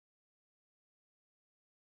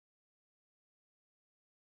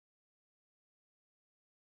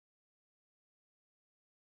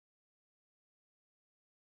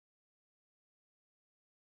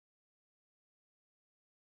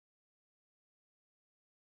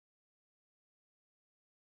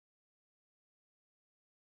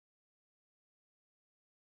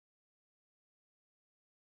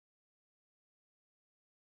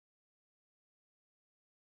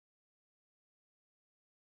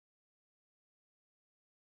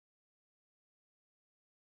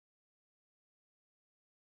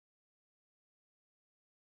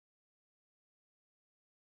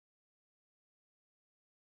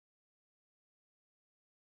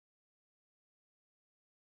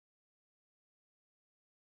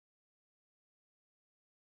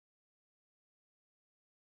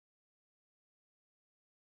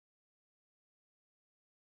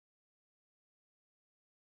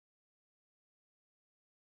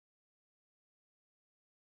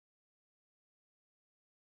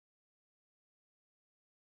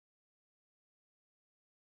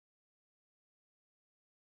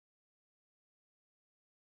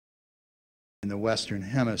the Western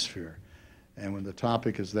Hemisphere. And when the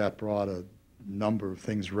topic is that broad, a number of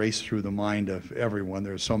things race through the mind of everyone.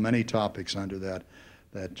 There are so many topics under that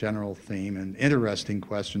general theme, and interesting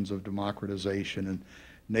questions of democratization and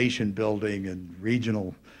nation building and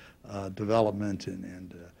regional development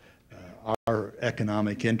and our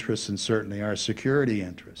economic interests and certainly our security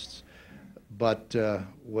interests. But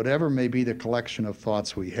whatever may be the collection of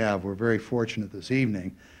thoughts we have, we're very fortunate this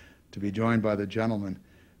evening to be joined by the gentleman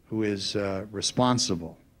who is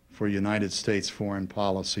responsible for United States foreign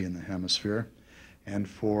policy in the hemisphere and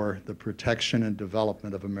for the protection and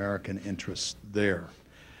development of American interests there.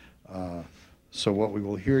 So what we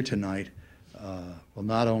will hear tonight will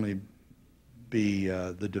not only be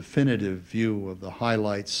the definitive view of the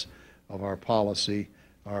highlights of our policy,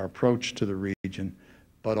 our approach to the region,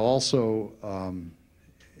 but also,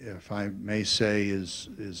 if I may say, is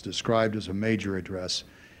described as a major address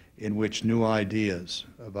in which new ideas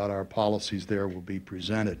about our policies there will be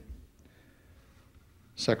presented.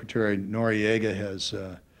 Secretary Noriega has,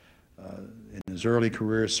 in his early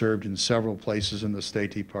career, served in several places in the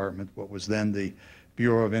State Department, what was then the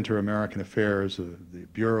Bureau of Inter-American Affairs, the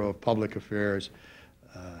Bureau of Public Affairs,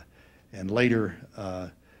 and later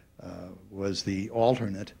was the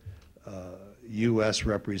alternate U.S.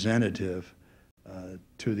 representative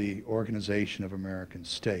to the Organization of American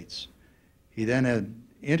States. He then had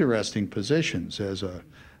interesting positions as a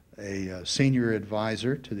senior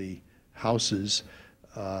advisor to the House's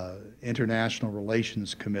International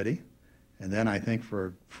Relations Committee, and then I think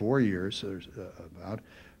for 4 years had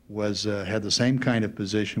the same kind of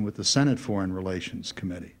position with the Senate Foreign Relations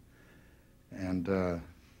Committee. And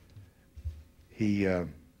he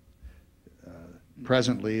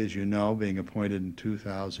presently, as you know, being appointed in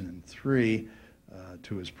 2003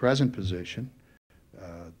 to his present position,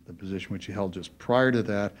 the position which he held just prior to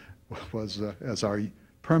that was as our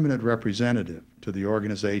permanent representative to the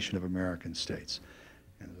Organization of American States.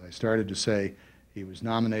 And as I started to say, he was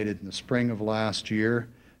nominated in the spring of last year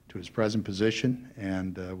to his present position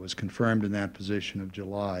and was confirmed in that position in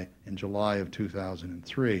July of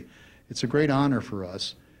 2003. It's a great honor for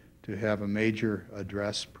us to have a major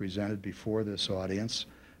address presented before this audience.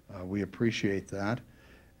 We appreciate that,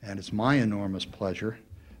 and it's my enormous pleasure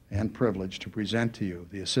and privilege to present to you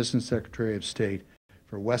the Assistant Secretary of State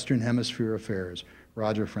for Western Hemisphere Affairs,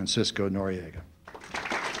 Roger Francisco Noriega.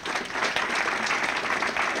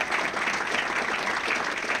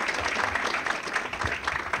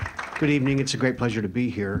 Good evening. It's a great pleasure to be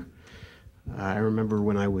here. I remember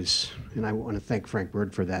when I was, and I want to thank Frank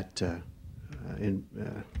Bird for that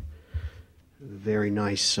very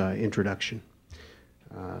nice introduction.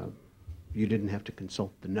 You didn't have to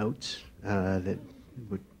consult the notes.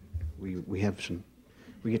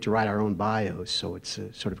 We get to write our own bios, so it's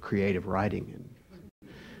a sort of creative writing and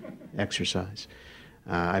exercise.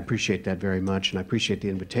 I appreciate that very much, and I appreciate the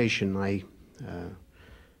invitation. I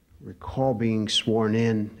recall being sworn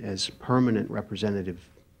in as permanent representative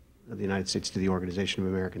of the United States to the Organization of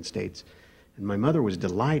American States, and my mother was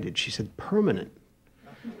delighted. She said, "Permanent."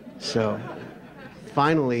 So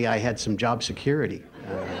finally, I had some job security.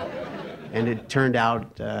 And it turned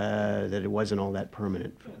out that it wasn't all that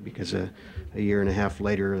permanent, because a year and a half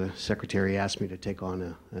later, the secretary asked me to take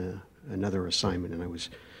on another assignment, and I was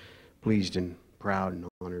pleased and proud and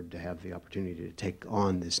honored to have the opportunity to take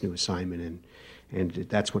on this new assignment, and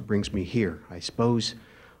that's what brings me here. I suppose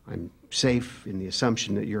I'm safe in the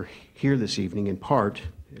assumption that you're here this evening, in part,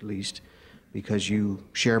 at least, because you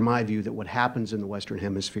share my view that what happens in the Western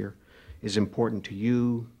Hemisphere is important to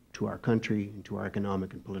you, to our country, and to our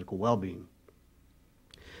economic and political well-being.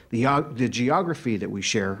 The geography that we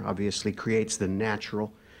share obviously creates the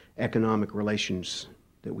natural economic relations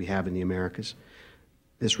that we have in the Americas.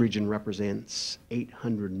 This region represents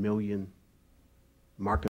 800 million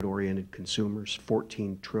market-oriented consumers,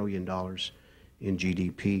 $14 trillion in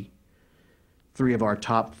GDP. 3 of our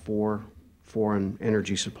top 4 foreign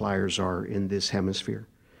energy suppliers are in this hemisphere.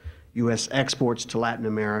 U.S. exports to Latin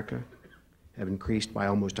America have increased by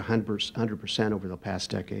almost 100% over the past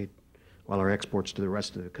decade, while our exports to the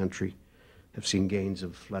rest of the country have seen gains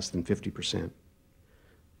of less than 50%.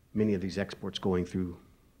 Many of these exports going through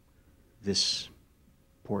this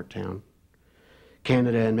port town.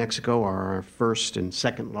 Canada and Mexico are our first and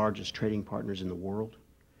second largest trading partners in the world.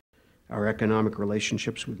 Our economic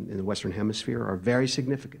relationships in the Western Hemisphere are very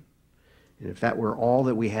significant. And if that were all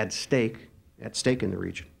that we had at stake in the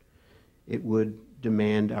region, it would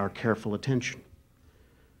demand our careful attention.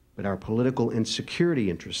 But our political and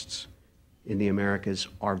security interests in the Americas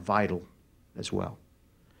are vital as well.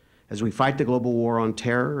 As we fight the global war on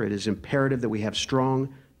terror, it is imperative that we have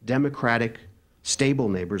strong, democratic, stable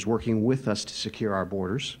neighbors working with us to secure our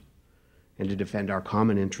borders and to defend our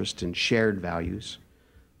common interests and shared values,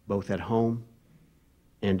 both at home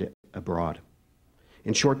and abroad.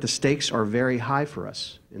 In short, the stakes are very high for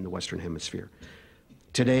us in the Western Hemisphere.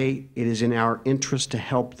 Today, it is in our interest to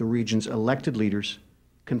help the region's elected leaders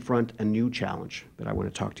confront a new challenge that I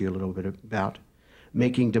want to talk to you a little bit about,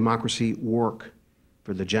 making democracy work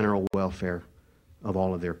for the general welfare of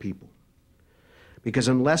all of their people. Because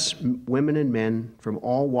unless women and men from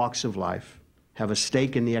all walks of life have a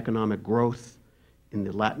stake in the economic growth in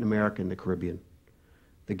Latin America and the Caribbean,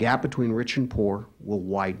 the gap between rich and poor will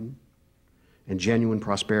widen, and genuine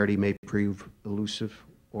prosperity may prove elusive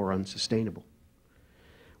or unsustainable.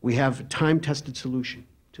 We have a time-tested solution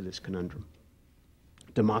to this conundrum.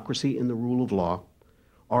 Democracy and the rule of law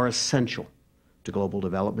are essential to global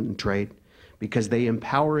development and trade because they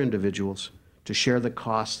empower individuals to share the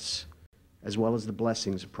costs as well as the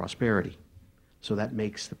blessings of prosperity. So that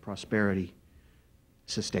makes the prosperity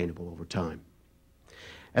sustainable over time.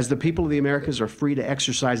 As the people of the Americas are free to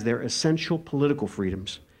exercise their essential political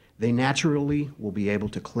freedoms, they naturally will be able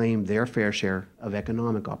to claim their fair share of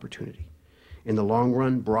economic opportunity. In the long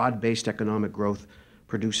run, broad-based economic growth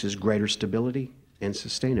produces greater stability and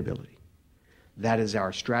sustainability. That is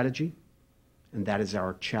our strategy, and that is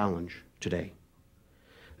our challenge today.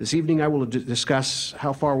 This evening, I will discuss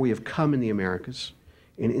how far we have come in the Americas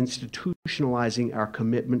in institutionalizing our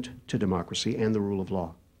commitment to democracy and the rule of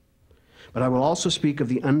law. But I will also speak of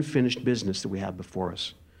the unfinished business that we have before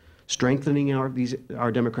us, strengthening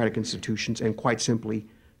our democratic institutions and, quite simply,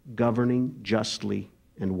 governing justly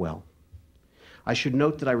and well. I should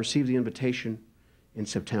note that I received the invitation in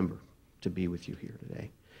September to be with you here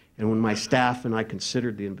today. And when my staff and I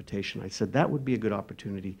considered the invitation, I said that would be a good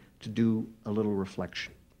opportunity to do a little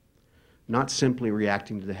reflection. Not simply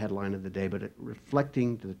reacting to the headline of the day, but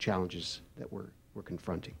reflecting to the challenges that we're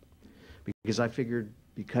confronting. Because I figured,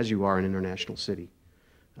 because you are an international city,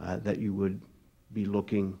 that you would be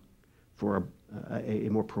looking for a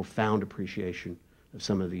more profound appreciation of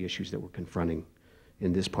some of the issues that we're confronting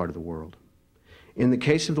in this part of the world. In the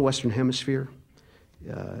case of the Western Hemisphere,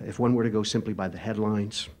 if one were to go simply by the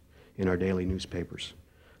headlines in our daily newspapers,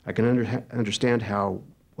 I can understand how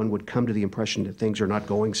one would come to the impression that things are not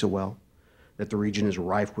going so well, that the region is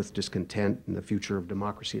rife with discontent and the future of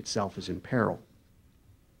democracy itself is in peril.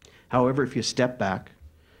 However, if you step back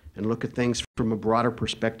and look at things from a broader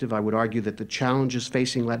perspective, I would argue that the challenges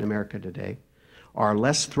facing Latin America today are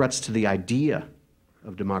less threats to the idea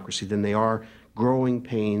of democracy than they are growing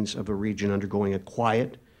pains of a region undergoing a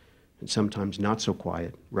quiet and sometimes not so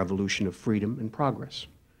quiet revolution of freedom and progress.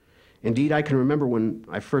 Indeed, I can remember when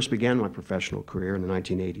I first began my professional career in the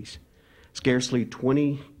 1980s. Scarcely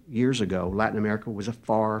 20 years ago, Latin America was a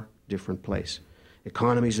far different place.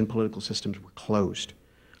 Economies and political systems were closed,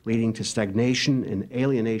 leading to stagnation and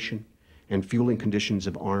alienation and fueling conditions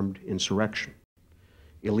of armed insurrection.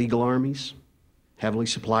 Illegal armies, heavily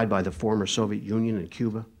supplied by the former Soviet Union and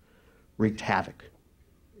Cuba, wreaked havoc.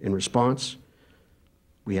 In response,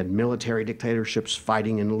 we had military dictatorships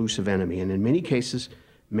fighting an elusive enemy, and in many cases,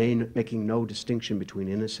 making no distinction between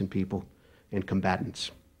innocent people and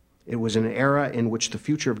combatants. It was an era in which the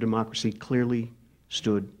future of democracy clearly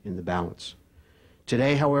stood in the balance.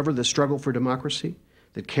 Today, however, the struggle for democracy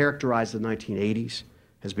that characterized the 1980s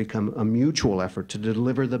has become a mutual effort to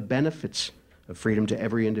deliver the benefits of freedom to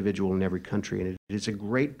every individual in every country, and it is a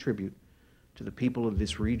great tribute to the people of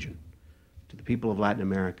this region, to the people of Latin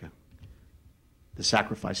America, the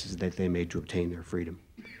sacrifices that they made to obtain their freedom.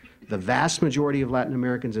 The vast majority of Latin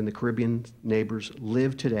Americans and the Caribbean neighbors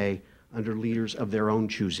live today under leaders of their own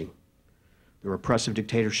choosing. The repressive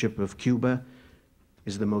dictatorship of Cuba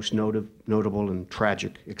is the most notable and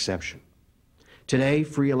tragic exception. Today,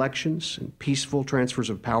 free elections and peaceful transfers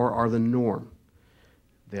of power are the norm.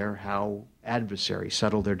 They're how adversaries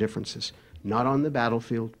settle their differences, not on the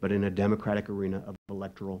battlefield, but in a democratic arena of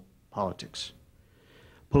electoral politics.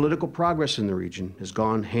 Political progress in the region has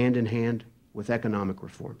gone hand in hand with economic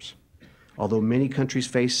reforms. Although many countries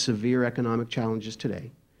face severe economic challenges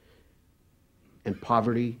today, and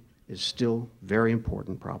poverty is still a very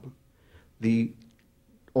important problem, the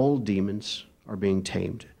old demons are being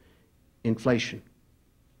tamed. Inflation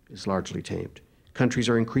is largely tamed. Countries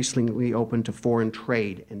are increasingly open to foreign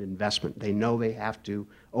trade and investment. They know they have to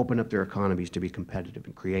open up their economies to be competitive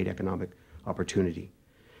and create economic opportunity.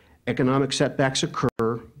 Economic setbacks occur,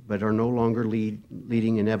 but are no longer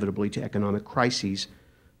leading inevitably to economic crises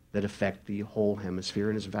that affect the whole hemisphere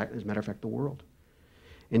and, as a matter of fact, the world.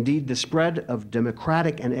 Indeed, the spread of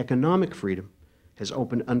democratic and economic freedom has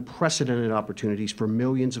opened unprecedented opportunities for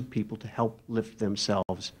millions of people to help lift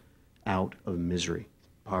themselves out of misery,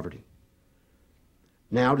 poverty.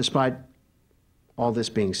 Now, despite all this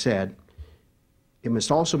being said, it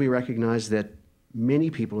must also be recognized that many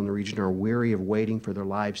people in the region are weary of waiting for their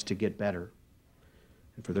lives to get better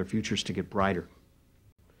and for their futures to get brighter.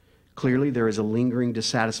 Clearly, there is a lingering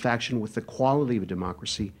dissatisfaction with the quality of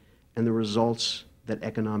democracy and the results that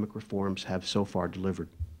economic reforms have so far delivered.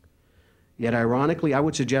 Yet, ironically, I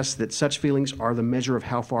would suggest that such feelings are the measure of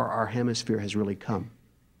how far our hemisphere has really come,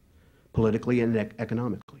 politically and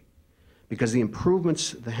economically, because the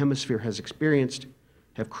improvements the hemisphere has experienced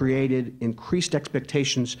have created increased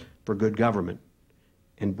expectations for good government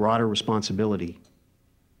and broader responsibility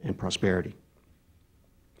and prosperity.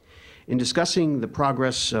 In discussing the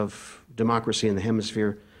progress of democracy in the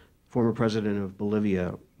hemisphere, former president of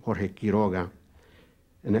Bolivia, Jorge Quiroga,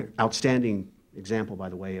 an outstanding example, by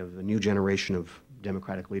the way, of a new generation of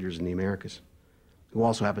democratic leaders in the Americas, who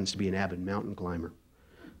also happens to be an avid mountain climber,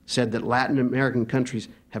 said that Latin American countries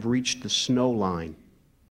have reached the snow line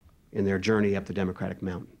in their journey up the democratic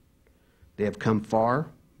mountain. They have come far,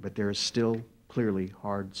 but there is still clearly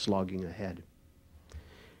hard slogging ahead.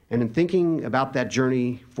 And in thinking about that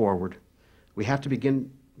journey forward, we have to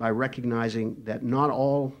begin by recognizing that not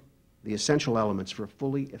all the essential elements for a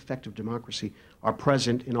fully effective democracy are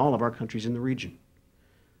present in all of our countries in the region.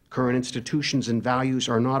 Current institutions and values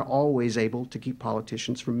are not always able to keep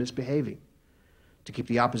politicians from misbehaving, to keep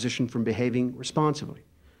the opposition from behaving responsibly,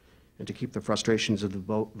 and to keep the frustrations of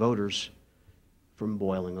the voters from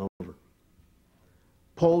boiling over.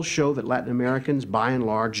 Polls show that Latin Americans, by and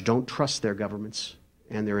large, don't trust their governments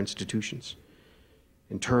and their institutions.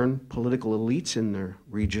 In turn, political elites in their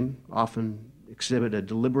region often exhibit a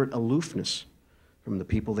deliberate aloofness from the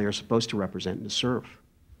people they are supposed to represent and to serve.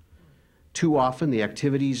 Too often, the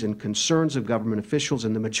activities and concerns of government officials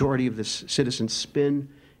and the majority of the citizens spin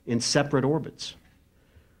in separate orbits.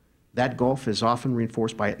 That gulf is often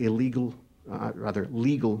reinforced by legal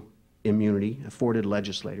immunity afforded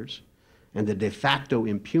legislators and the de facto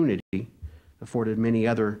impunity afforded many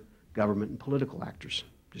other government and political actors,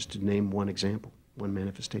 just to name one example, one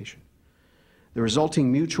manifestation. The resulting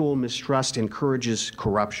mutual mistrust encourages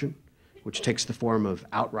corruption, which takes the form of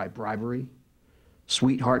outright bribery,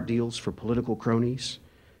 sweetheart deals for political cronies,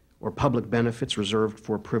 or public benefits reserved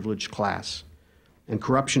for a privileged class. And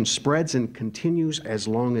corruption spreads and continues as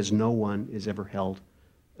long as no one is ever held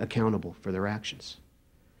accountable for their actions.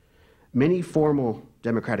 Many formal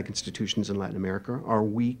democratic institutions in Latin America are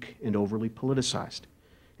weak and overly politicized.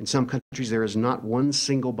 In some countries, there is not one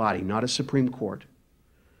single body, not a Supreme Court,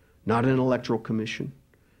 not an electoral commission,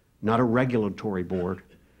 not a regulatory board,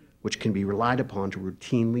 which can be relied upon to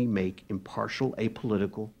routinely make impartial,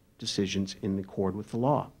 apolitical decisions in accord with the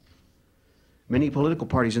law. Many political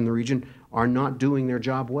parties in the region are not doing their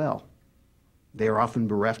job well. They are often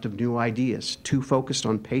bereft of new ideas, too focused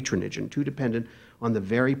on patronage, and too dependent on the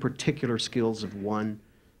very particular skills of one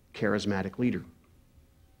charismatic leader.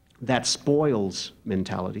 That spoils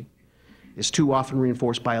mentality is too often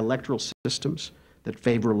reinforced by electoral systems that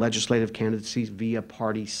favor legislative candidacies via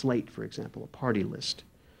party slate, for example, a party list,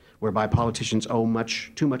 whereby politicians owe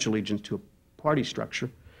too much allegiance to a party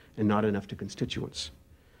structure and not enough to constituents.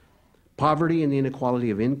 Poverty and the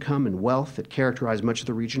inequality of income and wealth that characterize much of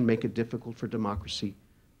the region make it difficult for democracy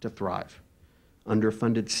to thrive.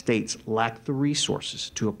 Underfunded states lack the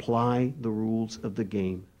resources to apply the rules of the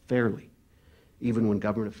game fairly, even when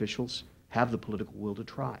government officials have the political will to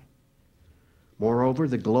try. Moreover,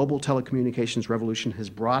 the global telecommunications revolution has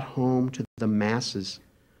brought home to the masses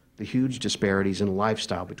the huge disparities in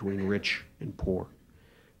lifestyle between rich and poor,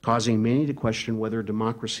 causing many to question whether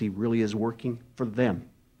democracy really is working for them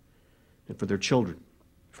and for their children,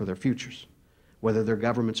 for their futures, whether their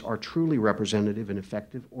governments are truly representative and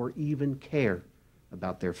effective or even care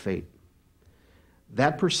about their fate.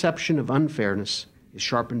 That perception of unfairness is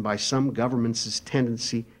sharpened by some governments'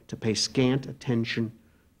 tendency to pay scant attention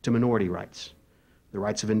to minority rights, the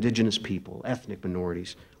rights of indigenous people, ethnic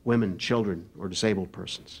minorities, women, children, or disabled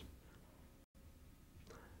persons.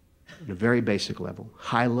 At a very basic level,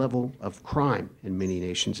 high level of crime in many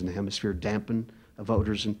nations in the hemisphere dampen a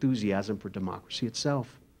voter's enthusiasm for democracy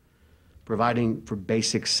itself. Providing for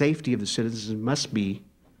basic safety of the citizens must be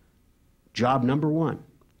job number one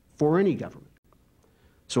for any government.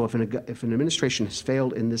 So if an administration has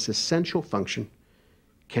failed in this essential function,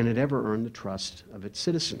 can it ever earn the trust of its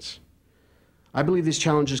citizens? I believe these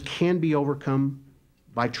challenges can be overcome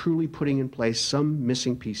by truly putting in place some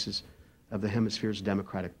missing pieces of the hemisphere's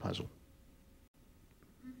democratic puzzle.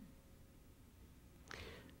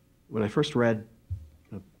 When I first read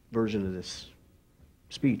a version of this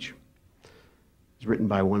speech, it was written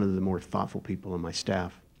by one of the more thoughtful people on my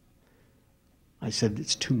staff. I said,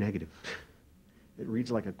 it's too negative. It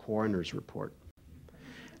reads like a coroner's report.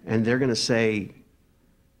 And they're going to say,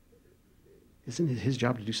 isn't it his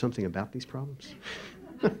job to do something about these problems?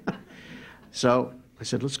 So I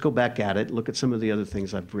said, let's go back at it, look at some of the other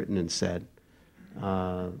things I've written and said.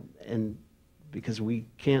 And because we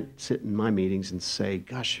can't sit in my meetings and say,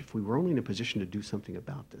 gosh, if we were only in a position to do something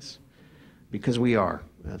about this. Because we are,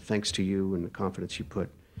 thanks to you and the confidence you put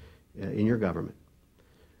in your government.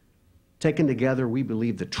 Taken together, we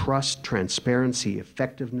believe that trust, transparency,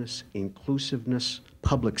 effectiveness, inclusiveness,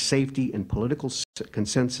 public safety, and political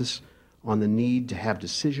consensus on the need to have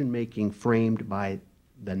decision-making framed by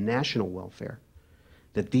the national welfare,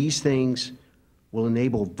 that these things will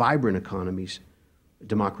enable vibrant economies,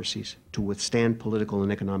 democracies, to withstand political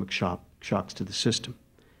and economic shocks to the system.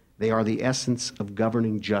 They are the essence of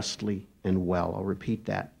governing justly and well. I'll repeat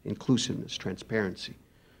that. Inclusiveness, transparency,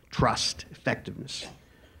 trust, effectiveness,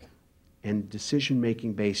 and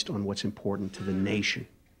decision-making based on what's important to the nation,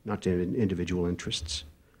 not to individual interests.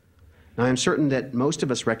 Now, I'm certain that most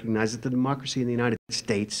of us recognize that the democracy in the United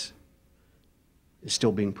States is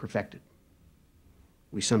still being perfected.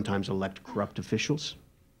 We sometimes elect corrupt officials.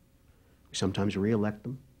 We sometimes re-elect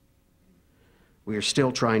them. We are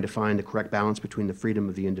still trying to find the correct balance between the freedom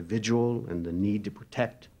of the individual and the need to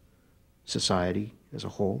protect society as a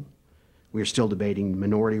whole. We are still debating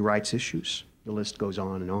minority rights issues. The list goes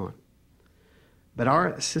on and on. But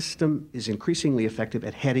our system is increasingly effective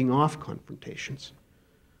at heading off confrontations,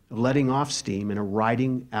 of letting off steam and of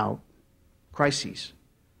riding out crises,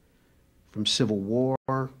 from civil war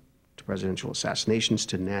to presidential assassinations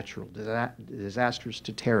to natural disasters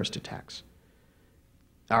to terrorist attacks.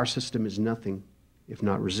 Our system is nothing if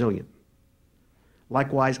not resilient.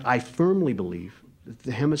 Likewise, I firmly believe that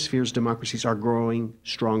the Hemisphere's democracies are growing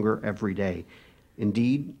stronger every day.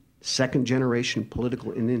 Indeed, second-generation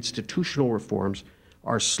political and institutional reforms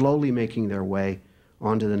are slowly making their way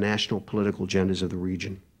onto the national political agendas of the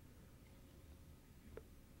region.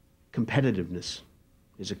 Competitiveness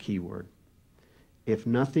is a key word. If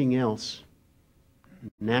nothing else,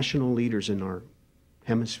 national leaders in our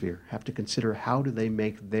hemisphere have to consider how do they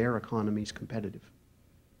make their economies competitive.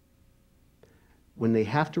 When they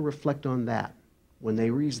have to reflect on that, when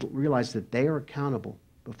they realize that they are accountable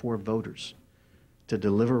before voters to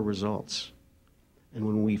deliver results, and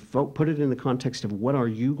when we put it in the context of what are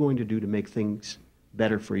you going to do to make things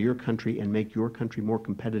better for your country and make your country more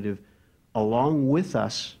competitive along with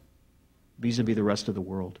us vis-a-vis the rest of the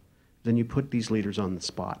world, then you put these leaders on the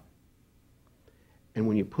spot. And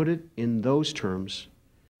when you put it in those terms,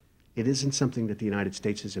 it isn't something that the United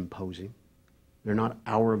States is imposing. They're not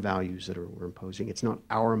our values that we're imposing. It's not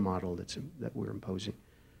our model that we're imposing.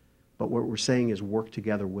 But what we're saying is work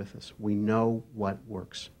together with us. We know what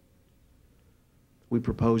works. We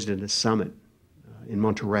proposed at a summit in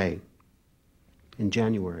Monterey in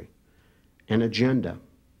January an agenda.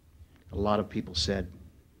 A lot of people said,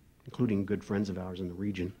 including good friends of ours in the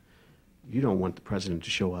region, you don't want the president to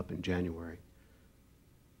show up in January.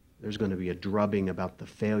 There's going to be a drubbing about the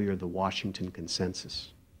failure of the Washington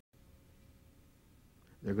consensus.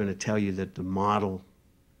 They're going to tell you that the model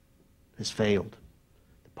has failed.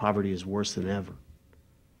 The poverty is worse than ever.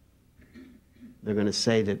 They're going to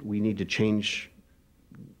say that we need to change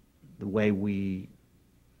the way we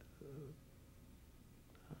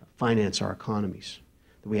finance our economies,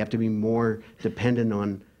 that we have to be more dependent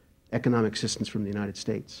on economic assistance from the United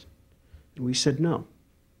States. And we said, no,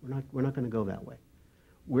 we're not going to go that way.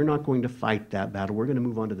 We're not going to fight that battle. We're going to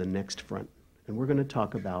move on to the next front. And we're going to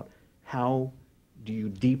talk about how do you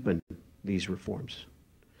deepen these reforms.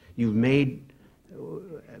 You've made,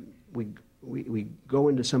 we go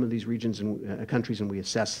into some of these regions and countries and we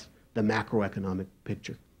assess the macroeconomic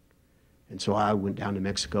picture. And so I went down to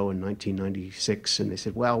Mexico in 1996 and they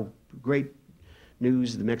said, well, great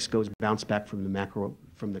news, the Mexico's bounced back from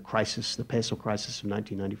the crisis, the peso crisis of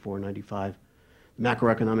 1994-95. The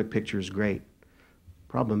macroeconomic picture is great.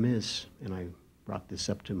 Problem is, and I brought this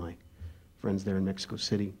up to my friends there in Mexico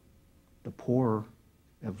City, the poor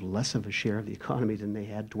have less of a share of the economy than they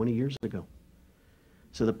had 20 years ago.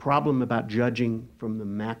 So the problem about judging from the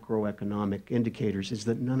macroeconomic indicators is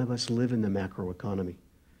that none of us live in the macroeconomy.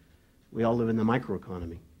 We all live in the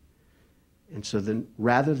microeconomy. And so then,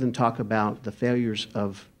 rather than talk about the failures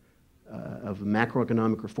of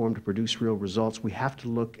macroeconomic reform to produce real results, we have to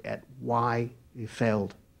look at why they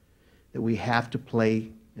failed. That we have to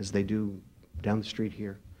play, as they do down the street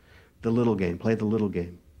here, the little game, play the little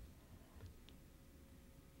game.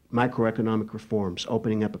 Microeconomic reforms,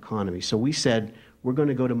 opening up economies. So we said we're going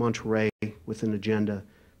to go to Monterey with an agenda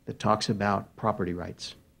that talks about property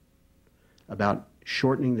rights, about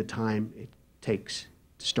shortening the time it takes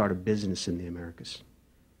to start a business in the Americas.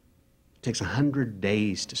 It takes 100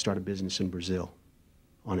 days to start a business in Brazil,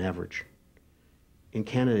 on average. In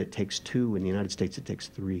Canada, it takes 2. In the United States, it takes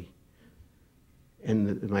 3.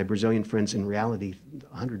 And my Brazilian friends, in reality,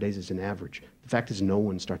 100 days is an average. The fact is, no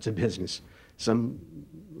one starts a business. Some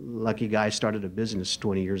lucky guy started a business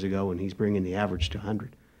 20 years ago, and he's bringing the average to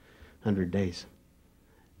 100 days.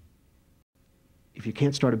 If you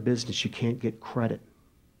can't start a business, you can't get credit.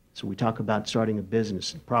 So we talk about starting a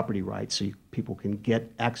business, property rights, so people can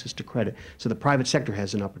get access to credit. So the private sector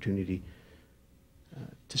has an opportunity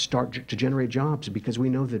to generate jobs, because we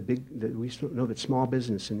know that small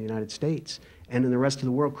business in the United States and in the rest of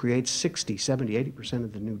the world creates 60, 70, 80%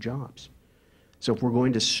 of the new jobs. So if we're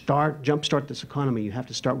going to jumpstart this economy, you have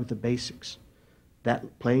to start with the basics.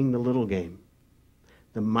 That playing the little game,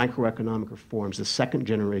 the microeconomic reforms, the second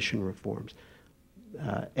generation reforms,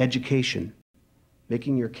 education,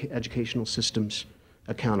 making your educational systems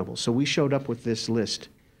accountable. So we showed up with this list,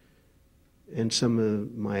 and some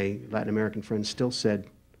of my Latin American friends still said,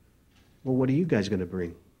 well, what are you guys going to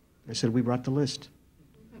bring? I said, we brought the list.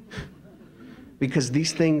 Because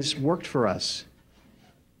these things worked for us.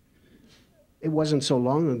 It wasn't so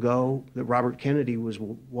long ago that Robert Kennedy was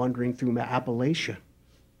wandering through Appalachia.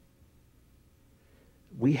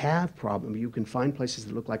 We have problems. You can find places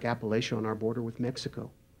that look like Appalachia on our border with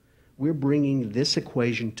Mexico. We're bringing this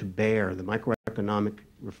equation to bear, the microeconomic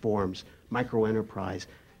reforms, microenterprise,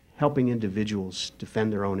 helping individuals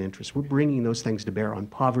defend their own interests. We're bringing those things to bear on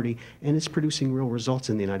poverty, and it's producing real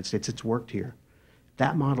results in the United States. It's worked here.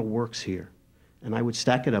 That model works here, and I would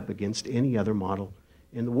stack it up against any other model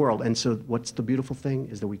in the world. And so what's the beautiful thing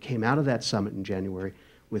is that we came out of that summit in January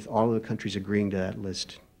with all of the countries agreeing to that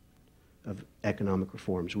list of economic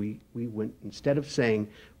reforms. We went, instead of saying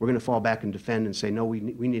we're going to fall back and defend and say, no, what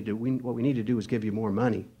we need to do is give you more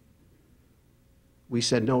money, we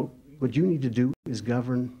said, no, what you need to do is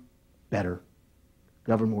govern better,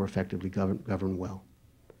 govern more effectively, govern well.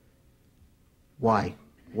 Why?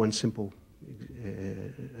 One simple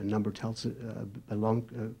number tells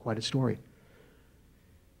quite a story.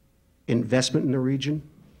 Investment in the region,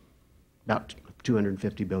 about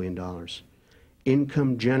 $250 billion.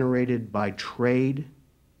 Income generated by trade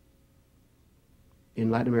in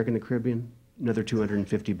Latin America and the Caribbean, another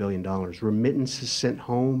 $250 billion. Remittances sent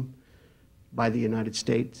home by the United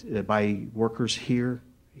States, by workers here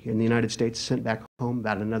in the United States, sent back home,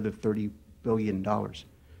 about another $30 billion.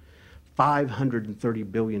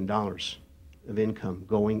 $530 billion of income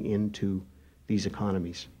going into these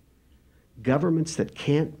economies. Governments that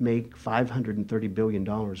can't make $530 billion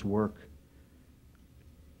work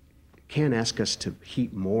can't ask us to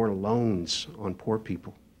heap more loans on poor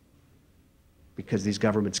people, because these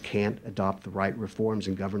governments can't adopt the right reforms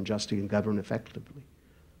and govern justly and govern effectively.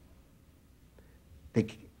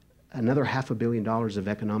 Another $500 million of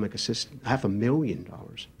economic assistance, $500 million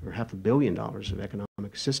or $500 million of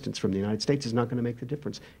economic assistance from the United States is not going to make the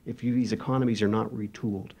difference if these economies are not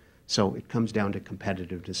retooled. So it comes down to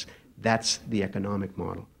competitiveness. That's the economic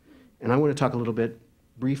model. And I want to talk a little bit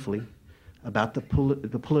briefly about the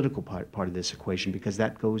political part of this equation, because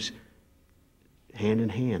that goes hand in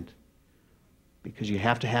hand. Because you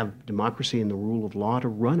have to have democracy and the rule of law to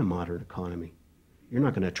run a modern economy. You're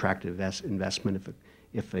not going to attract investment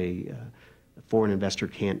if a foreign investor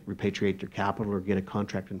can't repatriate their capital or get a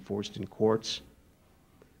contract enforced in courts.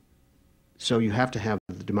 So you have to have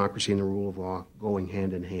the democracy and the rule of law going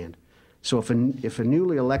hand in hand. So if a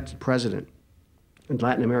newly elected president in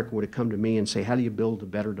Latin America would have come to me and say, how do you build a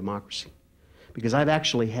better democracy? Because I've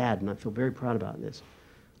actually had, and I feel very proud about this,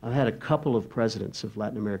 I've had a couple of presidents of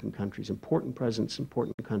Latin American countries, important presidents,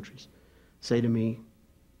 important countries, say to me,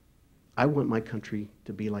 I want my country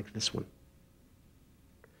to be like this one.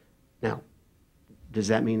 Now, does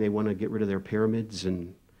that mean they want to get rid of their pyramids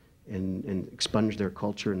and expunge their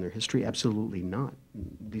culture and their history? Absolutely not.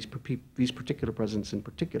 These particular presidents in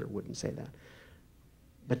particular wouldn't say that.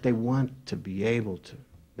 But they want to be able to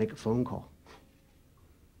make a phone call.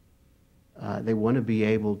 They want to be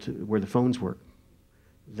able to, where the phones work.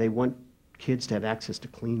 They want kids to have access to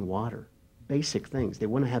clean water, basic things. They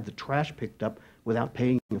want to have the trash picked up without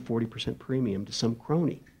paying a 40% premium to some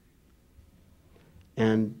crony.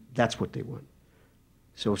 And that's what they want.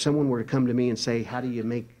 So if someone were to come to me and say, how do you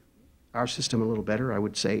make our system a little better, I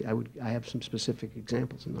would say, I have some specific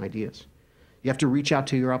examples and ideas. You have to reach out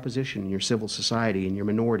to your opposition, your civil society, and your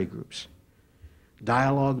minority groups.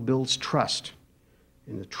 Dialogue builds trust.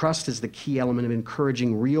 And the trust is the key element of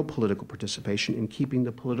encouraging real political participation and keeping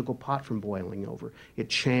the political pot from boiling over. It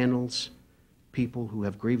channels people who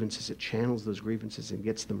have grievances. It channels those grievances and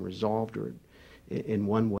gets them resolved, or in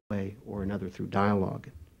one way or another through dialogue.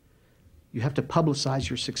 You have to publicize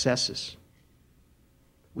your successes.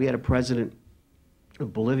 We had a president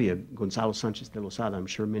of Bolivia, Gonzalo Sanchez de Lozada. I'm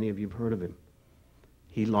sure many of you have heard of him.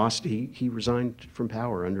 He resigned from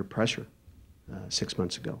power under pressure 6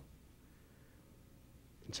 months ago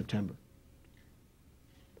in September.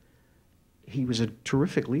 He was a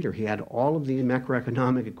terrific leader. He had all of the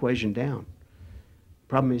macroeconomic equation down. The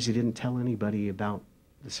problem is he didn't tell anybody about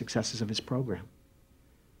the successes of his program.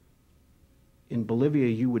 In Bolivia,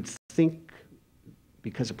 you would think,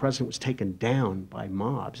 because the president was taken down by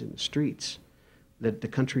mobs in the streets, that the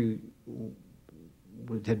country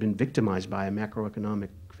had been victimized by a macroeconomic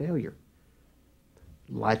failure.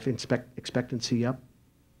 Life expectancy up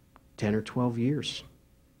 10 or 12 years.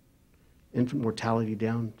 Infant mortality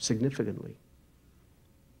down significantly.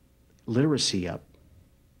 Literacy up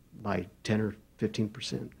by 10 or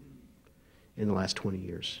 15% in the last 20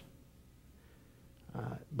 years.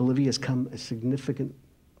 Bolivia has come a significant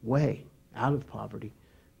way out of poverty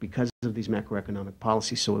because of these macroeconomic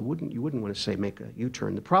policies, so you wouldn't want to say make a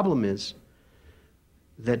U-turn. The problem is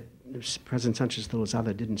that President Sanchez de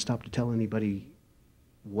Lozada didn't stop to tell anybody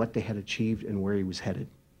what they had achieved and where he was headed.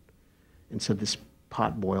 And so this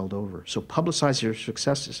pot boiled over. So publicize your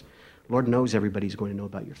successes. Lord knows everybody's going to know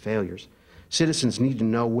about your failures. Citizens need to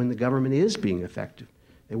know when the government is being effective.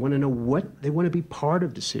 They want to know they want to be part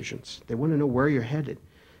of decisions. They want to know where you're headed.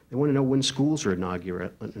 They want to know when schools are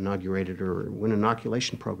inaugurated or when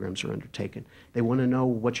inoculation programs are undertaken. They want to know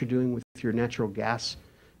what you're doing with your natural gas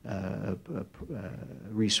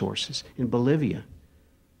resources. In Bolivia,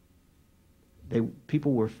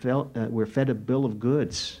 people were fed a bill of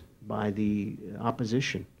goods by the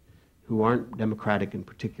opposition, who aren't democratic in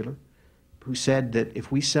particular, who said that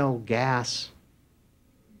if we sell gas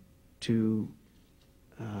to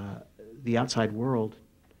the outside world,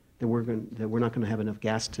 that we're not going to have enough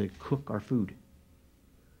gas to cook our food.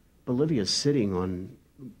 Bolivia is sitting on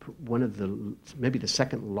one of maybe the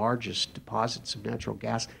second largest deposits of natural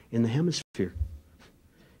gas in the hemisphere.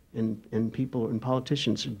 And people and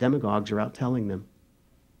politicians, demagogues, are out telling them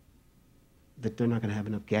that they're not going to have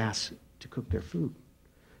enough gas to cook their food.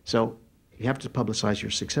 So you have to publicize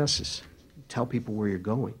your successes. Tell people where you're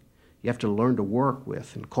going. You have to learn to work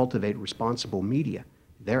with and cultivate responsible media.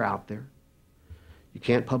 They're out there. You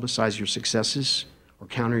can't publicize your successes or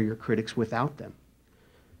counter your critics without them.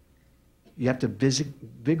 You have to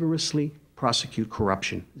vigorously prosecute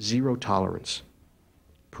corruption, zero tolerance.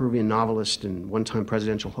 Peruvian novelist and one-time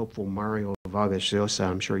presidential hopeful Mario Vargas Llosa,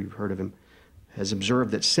 I'm sure you've heard of him, has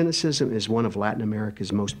observed that cynicism is one of Latin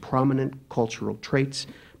America's most prominent cultural traits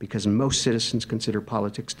because most citizens consider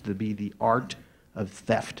politics to be the art of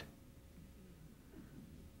theft.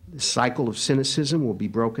 The cycle of cynicism will be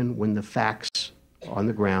broken when the facts on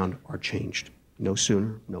the ground are changed. No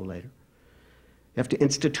sooner, no later. You have to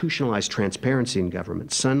institutionalize transparency in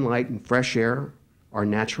government. Sunlight and fresh air are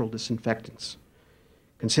natural disinfectants.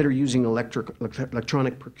 Consider using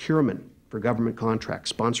electronic procurement for government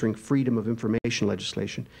contracts, sponsoring freedom of information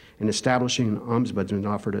legislation, and establishing an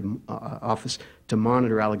ombudsman office to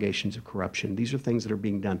monitor allegations of corruption. These are things that are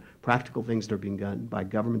being done, practical things that are being done by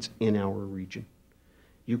governments in our region.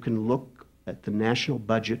 You can look at the national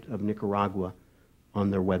budget of Nicaragua on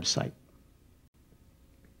their website.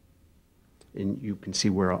 And you can see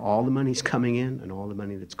where all the money's coming in and all the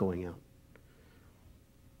money that's going out.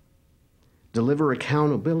 Deliver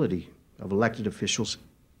accountability of elected officials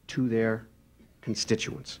to their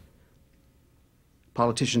constituents.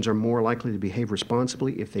 Politicians are more likely to behave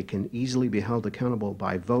responsibly if they can easily be held accountable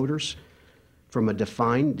by voters from a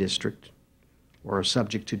defined district or are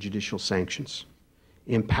subject to judicial sanctions.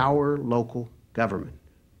 Empower local government.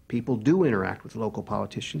 People do interact with local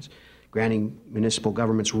politicians. Granting municipal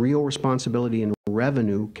governments real responsibility and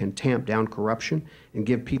revenue can tamp down corruption and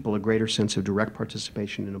give people a greater sense of direct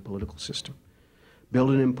participation in a political system. Build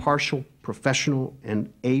an impartial, professional,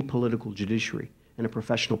 and apolitical judiciary and a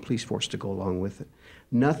professional police force to go along with it.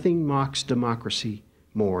 Nothing mocks democracy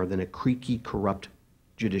more than a creaky, corrupt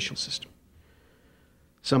judicial system.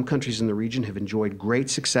 Some countries in the region have enjoyed great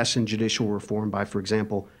success in judicial reform by, for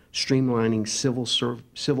example, streamlining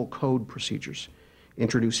civil code procedures,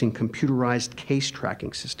 introducing computerized case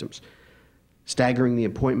tracking systems, staggering the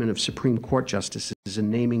appointment of Supreme Court justices,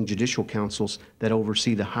 and naming judicial councils that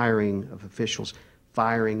oversee the hiring of officials,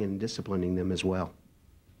 firing and disciplining them as well.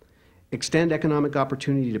 Extend economic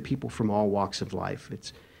opportunity to people from all walks of life.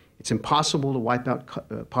 It's impossible to wipe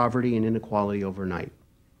out poverty and inequality overnight,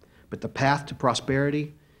 but the path to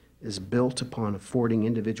prosperity is built upon affording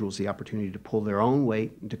individuals the opportunity to pull their own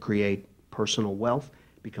weight and to create personal wealth,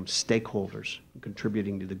 become stakeholders,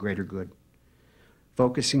 contributing to the greater good.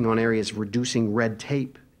 focusing on areas of reducing red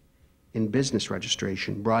tape in business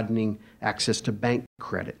registration, broadening access to bank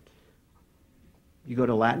credit. You go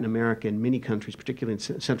to Latin America and many countries, particularly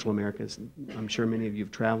in Central America, I'm sure many of you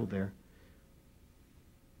have traveled there.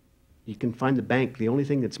 You can find the bank. The only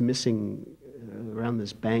thing that's missing around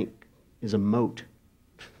this bank is a moat.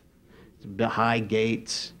 High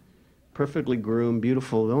gates, perfectly groomed,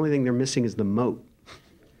 beautiful. The only thing they're missing is the moat.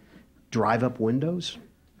 Drive-up windows?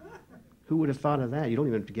 Who would have thought of that? You don't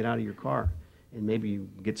even have to get out of your car, and maybe you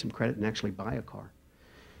get some credit and actually buy a car.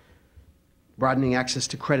 Broadening access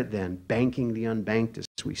to credit then, banking the unbanked, as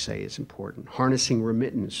we say, is important. Harnessing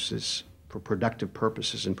remittances for productive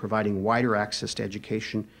purposes and providing wider access to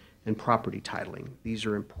education and property titling. These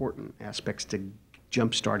are important aspects to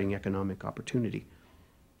jump-starting economic opportunity.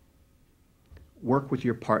 Work with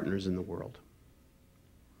your partners in the world.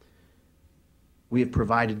 We have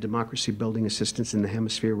provided democracy-building assistance in the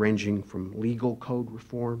Hemisphere ranging from legal code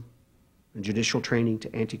reform and judicial training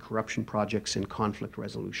to anti-corruption projects and conflict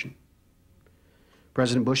resolution.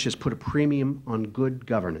 President Bush has put a premium on good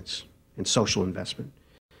governance and social investment,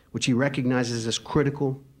 which he recognizes as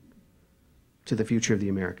critical to the future of the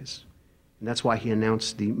Americas. And that's why he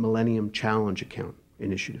announced the Millennium Challenge Account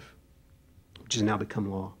initiative, which has now become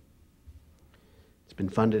law. It's been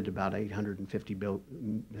funded about $850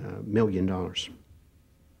 million.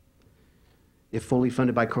 If fully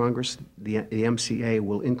funded by Congress, the MCA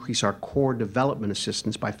will increase our core development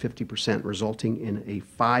assistance by 50%, resulting in a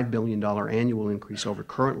 $5 billion annual increase over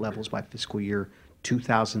current levels by fiscal year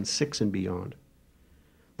 2006 and beyond.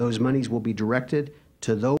 Those monies will be directed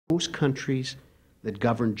to those countries that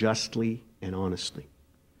govern justly and honestly,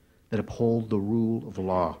 that uphold the rule of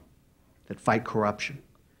law, that fight corruption,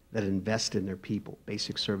 that invest in their people,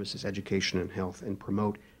 basic services, education, and health, and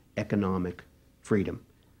promote economic freedom.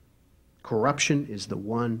 Corruption is the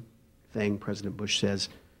one thing President Bush says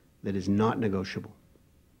that is not negotiable.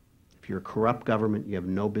 If you're a corrupt government, you have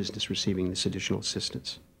no business receiving this additional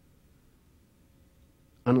assistance.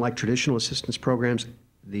 Unlike traditional assistance programs,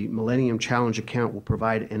 the Millennium Challenge Account will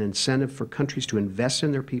provide an incentive for countries to invest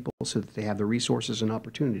in their people so that they have the resources and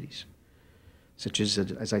opportunities, such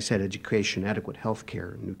as I said, education, adequate health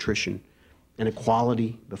care, nutrition, and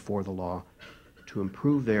equality before the law, to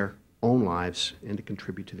improve their own lives and to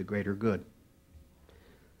contribute to the greater good.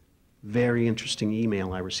 Very interesting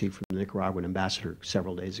email I received from the Nicaraguan ambassador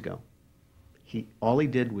several days ago. All he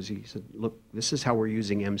did was he said, look, this is how we're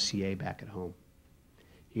using MCA back at home.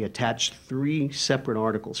 He attached 3 separate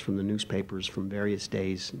articles from the newspapers from various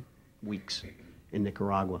days and weeks in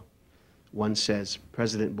Nicaragua. One says,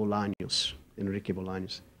 President Bolaños, Enrique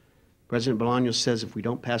Bolaños. President Bolaños says if we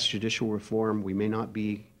don't pass judicial reform, we may not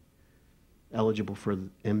be eligible for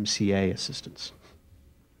MCA assistance.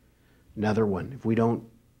 Another one, if we don't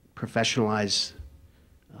professionalize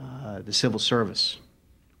the civil service,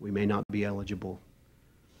 we may not be eligible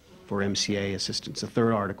for MCA assistance. A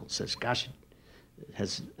third article says, gosh, it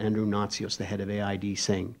has Andrew Natsios, the head of AID,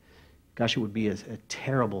 saying, gosh, it would be a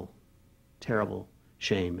terrible, terrible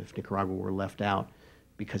shame if Nicaragua were left out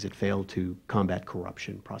because it failed to combat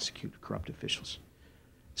corruption, prosecute corrupt officials.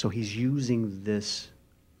 So he's using this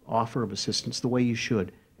offer of assistance the way you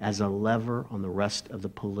should, as a lever on the rest of the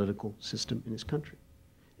political system in his country.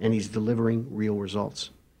 And he's delivering real results.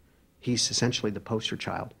 He's essentially the poster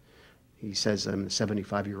child. He says, I'm the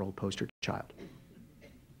 75-year-old poster child.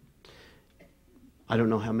 I don't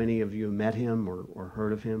know how many of you have met him or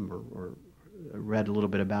heard of him or read a little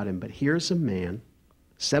bit about him, but here's a man,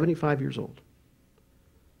 75 years old,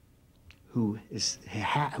 who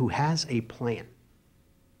has a plan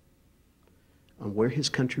on where his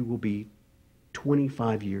country will be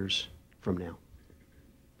 25 years from now.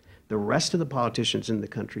 The rest of the politicians in the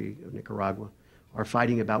country of Nicaragua are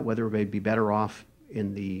fighting about whether they'd be better off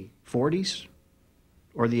in the 40s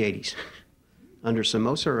or the 80s, under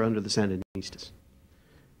Somoza or under the Sandinistas.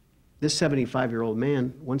 This 75-year-old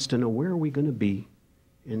man wants to know, where are we going to be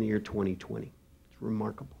in the year 2020? It's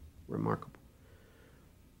remarkable, remarkable.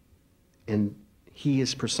 And he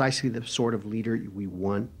is precisely the sort of leader we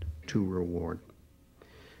want to reward.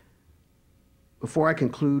 Before I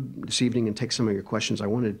conclude this evening and take some of your questions, I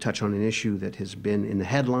wanted to touch on an issue that has been in the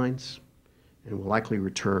headlines and will likely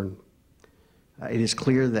return. It is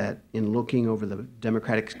clear that in looking over the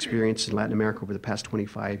democratic experience in Latin America over the past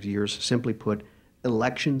 25 years, simply put,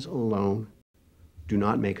 elections alone do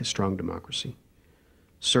not make a strong democracy.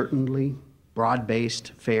 Certainly,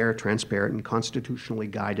 broad-based, fair, transparent, and constitutionally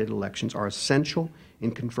guided elections are essential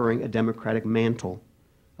in conferring a democratic mantle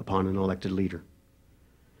upon an elected leader.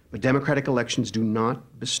 But democratic elections do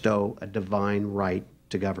not bestow a divine right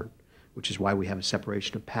to govern, which is why we have a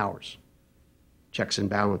separation of powers. checks and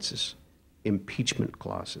balances, impeachment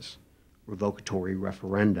clauses, revocatory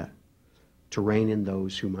referenda to rein in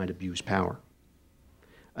those who might abuse power.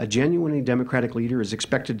 A genuinely democratic leader is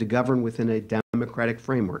expected to govern within a democratic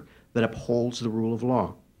framework that upholds the rule of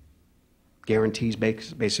law, guarantees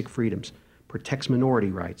basic freedoms, protects minority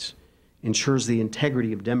rights, ensures the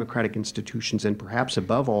integrity of democratic institutions, and perhaps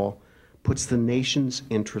above all, puts the nation's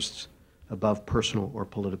interests above personal or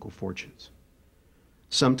political fortunes.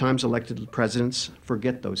 Sometimes elected presidents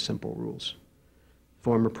forget those simple rules.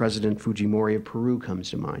 Former President Fujimori of Peru comes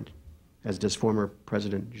to mind, as does former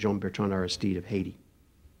President Jean-Bertrand Aristide of Haiti.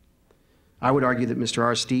 I would argue that Mr.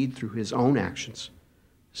 Aristide, through his own actions,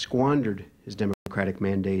 squandered his democratic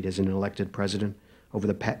mandate as an elected president over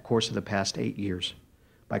the course of the past 8 years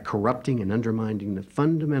by corrupting and undermining the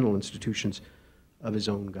fundamental institutions of his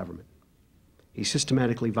own government. He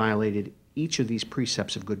systematically violated each of these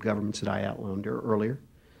precepts of good governance that I outlined earlier,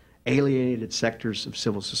 alienated sectors of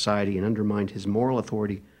civil society, and undermined his moral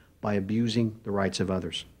authority by abusing the rights of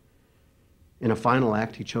others. In a final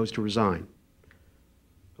act, he chose to resign,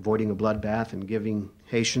 avoiding a bloodbath and giving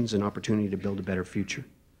Haitians an opportunity to build a better future.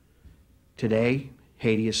 Today,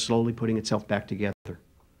 Haiti is slowly putting itself back together.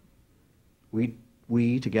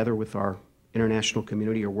 We, together with our international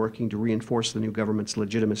community, are working to reinforce the new government's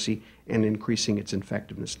legitimacy and increasing its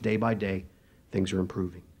effectiveness. Day by day, things are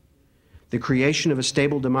improving. The creation of a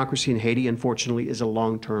stable democracy in Haiti, unfortunately, is a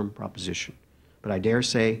long-term proposition. But I dare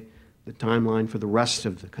say the timeline for the rest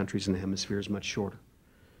of the countries in the hemisphere is much shorter.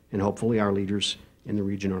 And hopefully our leaders in the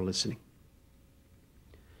region are listening.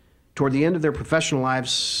 Toward the end of their professional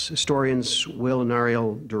lives, historians Will and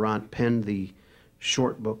Ariel Durant penned the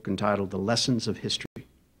short book entitled The Lessons of History,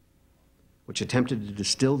 which attempted to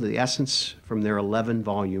distill the essence from their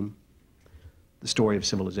 11-volume The Story of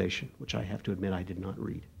Civilization, which I have to admit I did not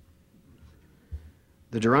read.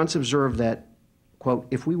 The Durants observed that, quote,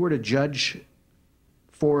 if we were to judge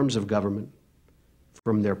forms of government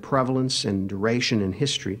from their prevalence and duration in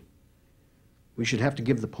history, we should have to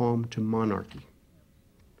give the palm to monarchy.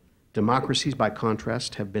 Democracies, by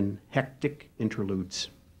contrast, have been hectic interludes.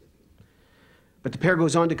 But the pair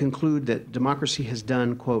goes on to conclude that democracy has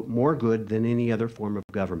done, quote, more good than any other form of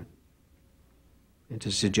government, and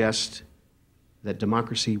to suggest that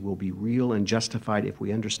democracy will be real and justified if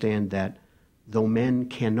we understand that though men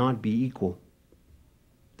cannot be equal,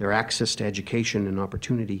 their access to education and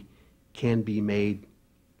opportunity can be made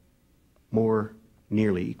more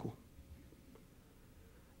nearly equal.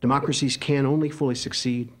 Democracies can only fully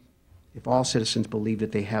succeed if all citizens believe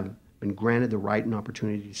that they have been granted the right and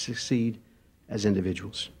opportunity to succeed as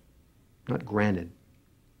individuals. Not granted,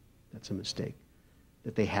 that's a mistake,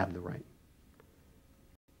 that they have the right.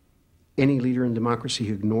 Any leader in democracy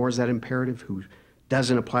who ignores that imperative, who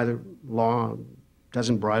doesn't apply the law,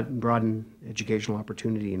 doesn't broaden educational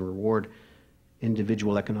opportunity and reward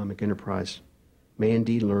individual economic enterprise, may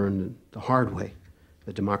indeed learn the hard way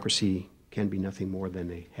that democracy can be nothing more than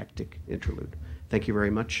a hectic interlude. Thank you very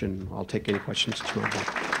much, and I'll take any questions that you might have.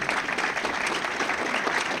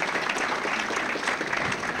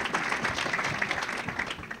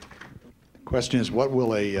 The question is, what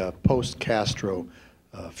will a post-Castro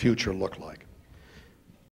future look like?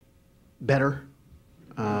 Better.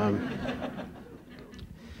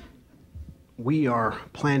 We are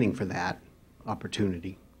planning for that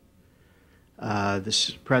opportunity.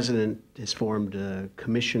 This president has formed a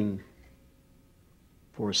commission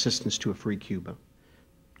for assistance to a free Cuba,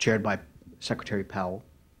 chaired by Secretary Powell,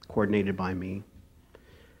 coordinated by me.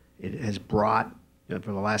 It has brought, for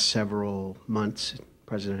the last several months, the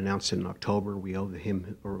President announced it in October, we owe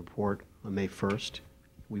him a report on May 1st.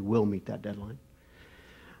 We will meet that deadline.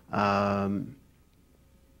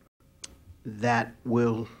 That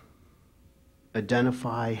will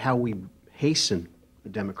identify how we hasten a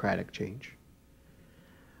democratic change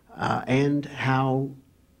and how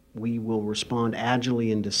we will respond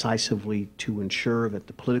agilely and decisively to ensure that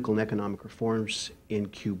the political and economic reforms in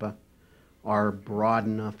Cuba are broad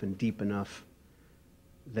enough and deep enough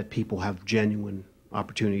that people have genuine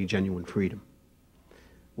opportunity, genuine freedom.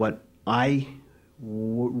 What I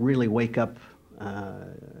really wake up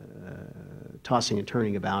tossing and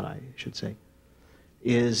turning about, I should say,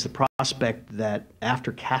 is the prospect that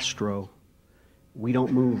after Castro, we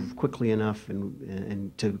don't move quickly enough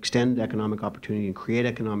and to extend economic opportunity and create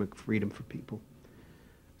economic freedom for people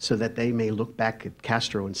so that they may look back at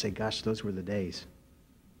Castro and say, gosh, those were the days.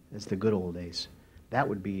 That's the good old days. That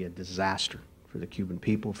would be a disaster for the Cuban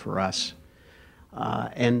people, for us.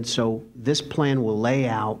 And so this plan will lay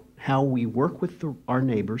out how we work with our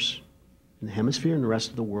neighbors in the hemisphere and the rest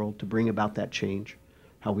of the world to bring about that change,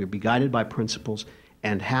 how we'll be guided by principles,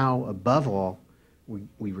 and how, above all,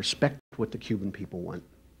 We respect what the Cuban people want.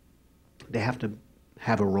 They have to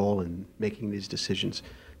have a role in making these decisions.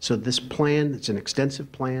 So this plan, it's an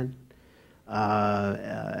extensive plan, but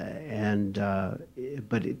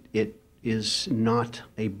it is not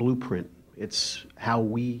a blueprint. It's how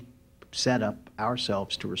we set up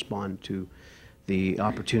ourselves to respond to the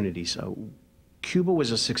opportunities. Cuba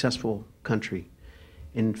was a successful country.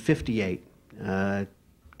 In '58,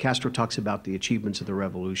 Castro talks about the achievements of the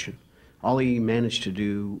revolution. All he managed to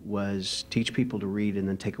do was teach people to read and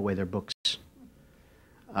then take away their books.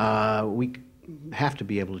 We have to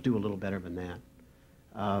be able to do a little better than that.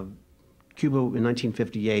 Cuba in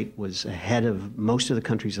 1958 was ahead of most of the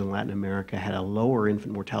countries in Latin America, had a lower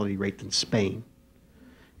infant mortality rate than Spain.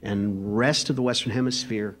 And rest of the Western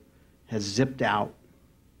Hemisphere has zipped out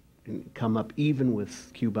and come up even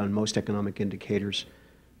with Cuba on most economic indicators,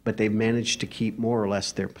 but they've managed to keep more or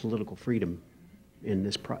less their political freedom in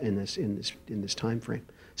this time frame.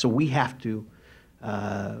 So we have to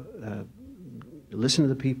listen to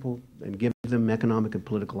the people and give them economic and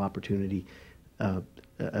political opportunity.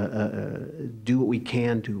 Do what we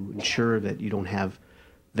can to ensure that you don't have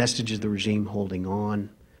vestiges of the regime holding on,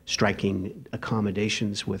 striking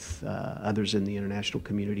accommodations with others in the international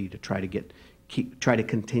community to try to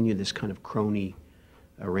continue this kind of crony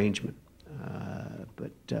arrangement.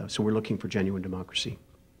 So we're looking for genuine democracy.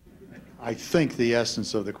 I think the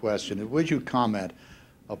essence of the question is, would you comment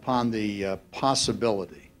upon the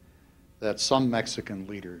possibility that some Mexican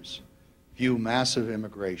leaders view massive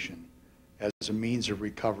immigration as a means of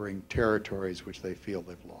recovering territories which they feel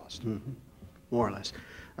they've lost? Mm-hmm. More or less.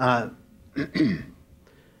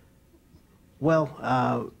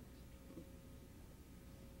 Well,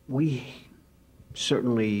 we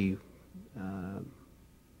certainly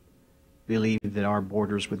believe that our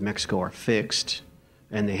borders with Mexico are fixed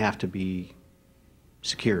and they have to be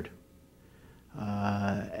secured.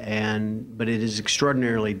 But it is an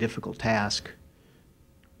extraordinarily difficult task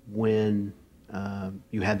when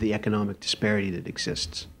you have the economic disparity that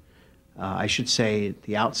exists. I should say at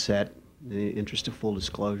the outset, in the interest of full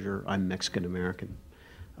disclosure, I'm Mexican-American,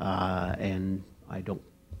 and I don't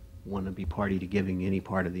want to be party to giving any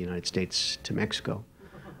part of the United States to Mexico.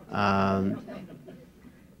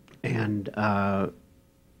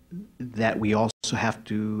 That we also have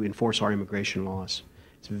to enforce our immigration laws.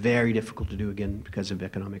 It's very difficult to do, again, because of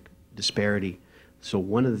economic disparity. So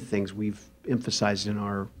one of the things we've emphasized in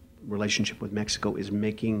our relationship with Mexico is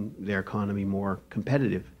making their economy more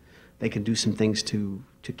competitive. They can do some things to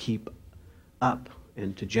keep up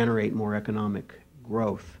and to generate more economic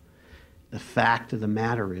growth. The fact of the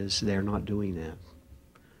matter is they're not doing that.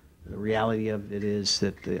 The reality of it is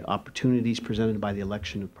that the opportunities presented by the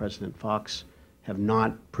election of President Fox have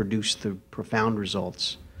not produced the profound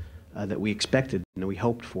results that we expected and that we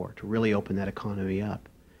hoped for to really open that economy up.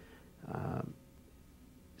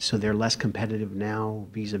 So they're less competitive now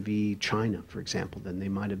vis-a-vis China, for example, than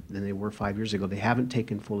they were 5 years ago. They haven't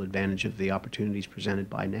taken full advantage of the opportunities presented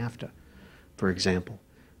by NAFTA, for example,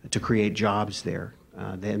 to create jobs there.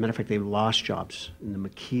 As a matter of fact, they've lost jobs in the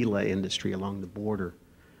maquila industry along the border.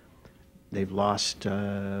 They've lost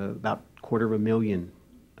about 250,000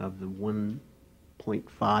 of the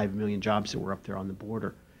 1.5 million jobs that were up there on the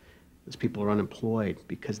border. Those people are unemployed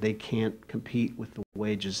because they can't compete with the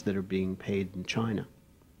wages that are being paid in China.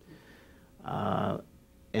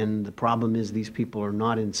 And the problem is these people are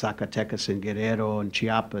not in Zacatecas and Guerrero and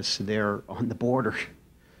Chiapas. They're on the border.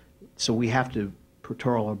 So we have to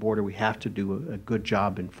patrol our border. We have to do a good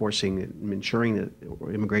job enforcing it, ensuring that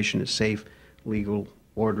immigration is safe, legal,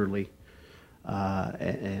 orderly,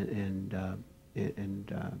 and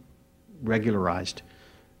regularized.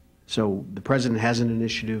 So the president has an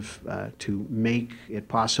initiative to make it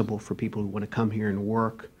possible for people who want to come here and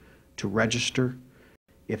work to register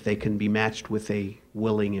if they can be matched with a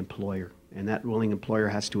willing employer. And that willing employer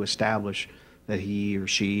has to establish that he or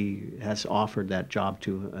she has offered that job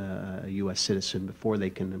to a U.S. citizen before they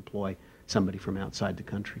can employ somebody from outside the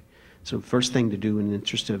country. So the first thing to do in the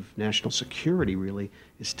interest of national security, really,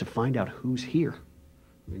 is to find out who's here.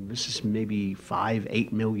 I mean, this is maybe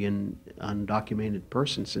 5-8 million undocumented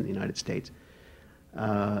persons in the United States.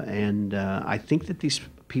 I think that these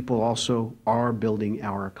people also are building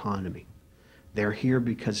our economy. They're here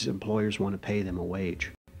because employers want to pay them a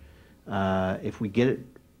wage. If we get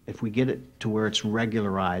it to where it's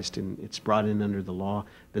regularized and it's brought in under the law,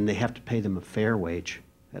 then they have to pay them a fair wage,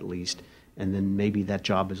 at least, and then maybe that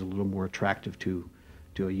job is a little more attractive to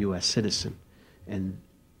a U.S. citizen. And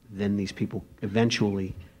then these people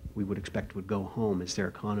eventually, we would expect, would go home as their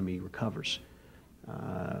economy recovers.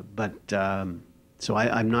 So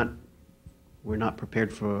I'm not We're not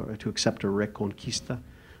prepared to accept a reconquista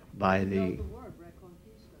by the...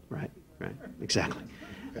 Right, exactly.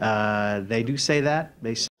 They do say that.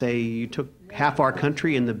 They say you took half our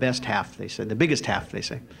country and the best half, they say, the biggest half, they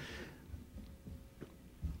say.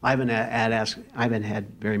 I haven't had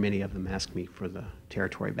very many of them ask me for the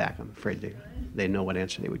territory back. I'm afraid they know what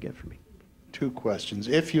answer they would get from me. Two questions.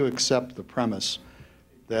 If you accept the premise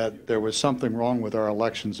that there was something wrong with our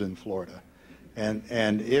elections in Florida,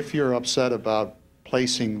 and if you're upset about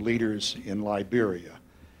placing leaders in Liberia,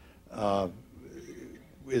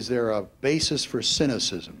 is there a basis for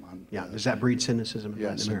cynicism? Yeah, does that breed cynicism in yes,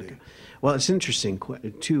 Latin America? Indeed. Well, it's interesting.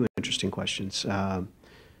 Two interesting questions.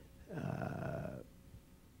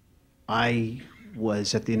 I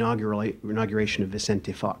was at the inauguration of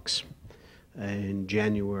Vicente Fox in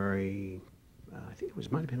January. I think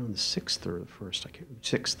it might have been on the 6th or the 1st.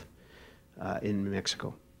 6th in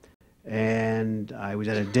Mexico, and I was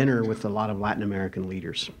at a dinner with a lot of Latin American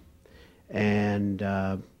leaders, and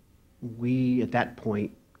we at that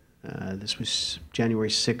point. This was January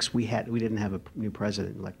 6th. We didn't have a new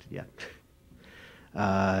president elected yet.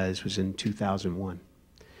 This was in 2001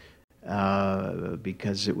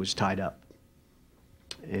 because it was tied up,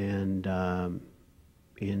 and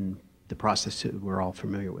in the process that we're all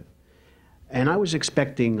familiar with. And I was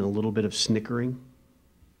expecting a little bit of snickering,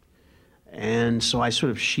 and so I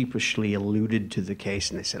sort of sheepishly alluded to the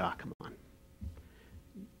case, and they said, "Ah, come on.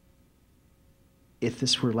 If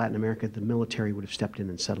this were Latin America, the military would have stepped in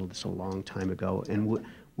and settled this a long time ago, and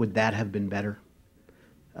would that have been better?"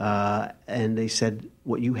 And they said,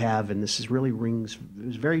 "What you have," and this is really rings. It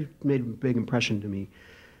was made a big impression to me.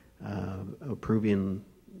 A Peruvian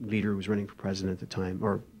leader who was running for president at the time,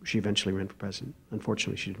 or she eventually ran for president.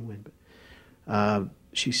 Unfortunately, she didn't win, but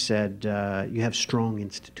she said, "You have strong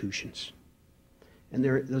institutions, and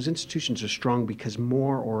those institutions are strong because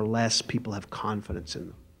more or less people have confidence in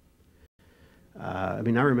them." I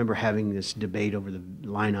mean, I remember having this debate over the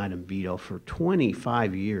line item veto for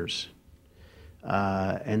 25 years.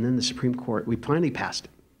 And then the Supreme Court, we finally passed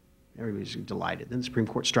it. Everybody's delighted. Then the Supreme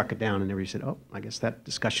Court struck it down, and everybody said, "Oh, I guess that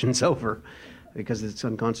discussion's over because it's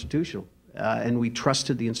unconstitutional." And we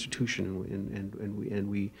trusted the institution, and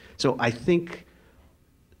we. So I think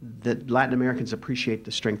that Latin Americans appreciate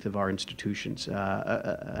the strength of our institutions.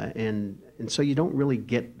 And so you don't really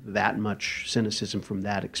get that much cynicism from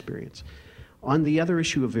that experience. On the other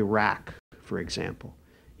issue of Iraq, for example,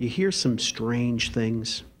 you hear some strange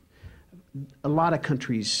things. A lot of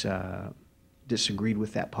countries disagreed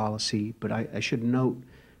with that policy, but I should note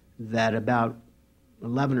that about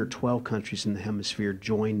 11 or 12 countries in the Hemisphere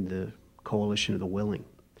joined the coalition of the willing.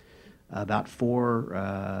 About 4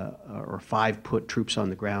 or 5 put troops on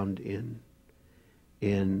the ground in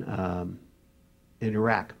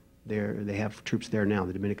Iraq. They have troops there now,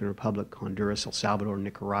 the Dominican Republic, Honduras, El Salvador,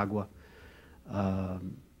 Nicaragua,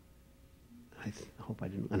 and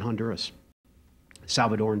Honduras.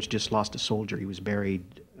 Salvadorans just lost a soldier. He was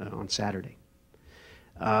buried on Saturday.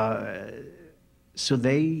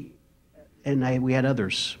 We had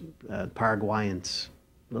others, Paraguayans,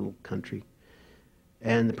 little country.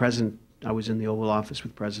 And the president, I was in the Oval Office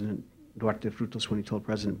with President Duarte Frutos when he told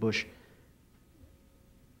President Bush,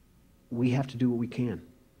 "We have to do what we can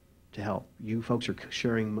to help. You folks are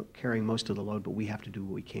carrying most of the load, but we have to do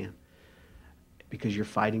what we can because you're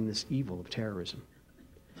fighting this evil of terrorism."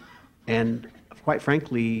 And quite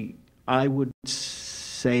frankly, I would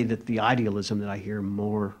say that the idealism that I hear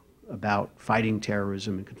more about fighting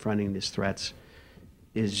terrorism and confronting these threats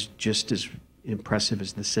is just as impressive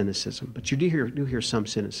as the cynicism. But you do hear some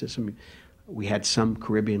cynicism. We had some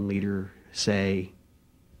Caribbean leader say,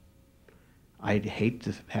 "I'd hate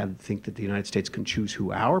to think that the United States can choose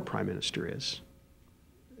who our prime minister is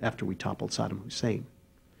after we toppled Saddam Hussein."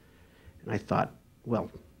 And I thought,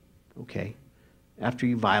 well, okay, after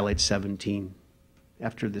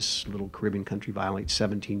this little Caribbean country violates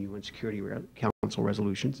 17 UN Security Council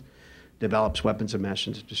resolutions, develops weapons of mass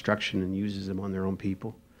destruction and uses them on their own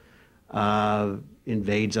people,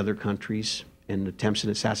 invades other countries, and attempts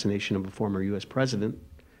an assassination of a former U.S. president,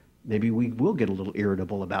 maybe we will get a little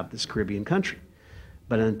irritable about this Caribbean country.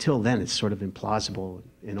 But until then, it's sort of implausible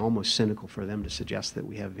and almost cynical for them to suggest that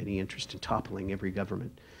we have any interest in toppling every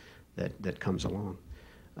government that comes along.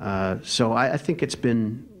 So I think it's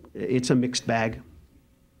a mixed bag.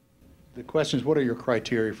 The question is, what are your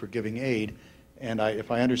criteria for giving aid? And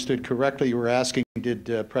if I understood correctly, you were asking, did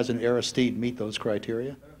President Aristide meet those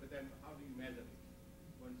criteria? But then how do you measure it?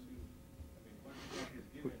 Once what is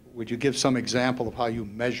given? Would you give some example of how you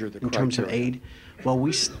measure the criteria? In terms of aid? Well,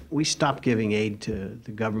 we stopped giving aid to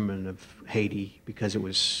the government of Haiti because it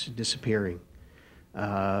was disappearing.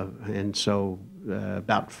 And so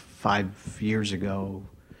about 5 years ago,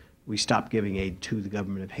 we stopped giving aid to the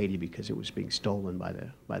government of Haiti because it was being stolen by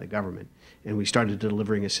the government. And we started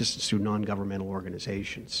delivering assistance through non-governmental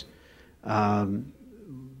organizations. President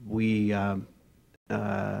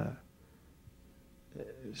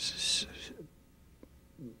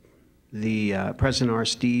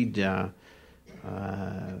Aristide,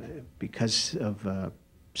 because of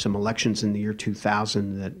some elections in the year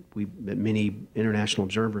 2000 that many international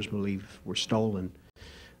observers believe were stolen,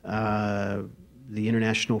 the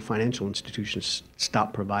international financial institutions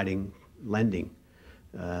stopped providing lending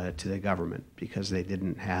to the government because they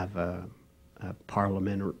didn't have a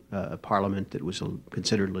parliament that was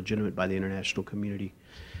considered legitimate by the international community.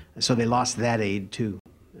 So they lost that aid too.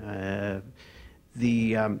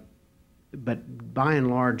 But by and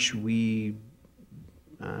large, we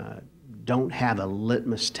don't have a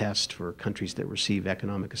litmus test for countries that receive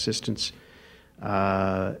economic assistance.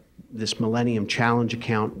 This Millennium Challenge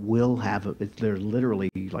account will have, there are literally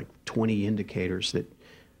like 20 indicators that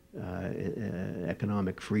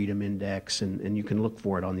Economic Freedom Index, and you can look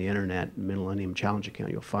for it on the internet, Millennium Challenge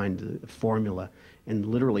account. You'll find the formula, and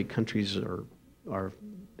literally countries they're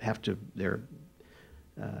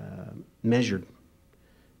measured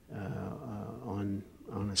on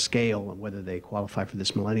a scale of whether they qualify for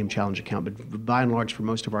this Millennium Challenge account. But by and large, for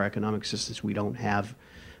most of our economic assistance, we don't have,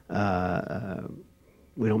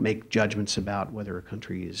 we don't make judgments about whether a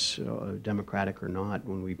country is democratic or not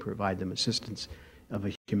when we provide them assistance of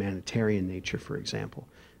a humanitarian nature, for example.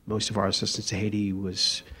 Most of our assistance to Haiti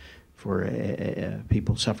was for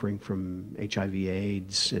people suffering from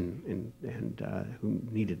HIV/AIDS and who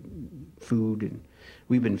needed food. And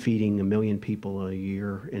we've been feeding 1 million people a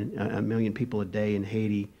year and 1 million people a day in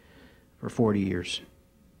Haiti for 40 years.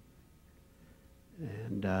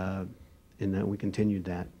 And then we continued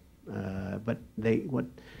that. What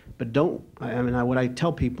I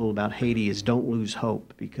tell people about Haiti is don't lose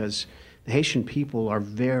hope, because the Haitian people are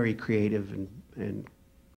very creative and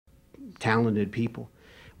talented people.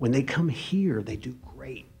 When they come here, they do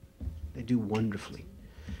great. They do wonderfully,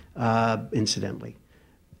 incidentally.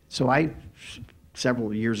 So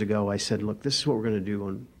several years ago, I said, look, this is what we're going to do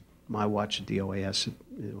on my watch at the OAS,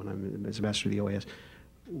 when I'm as ambassador of the OAS.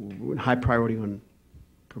 We're high priority on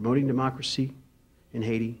promoting democracy in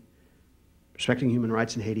Haiti, respecting human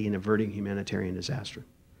rights in Haiti, and averting humanitarian disaster.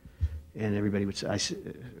 And everybody would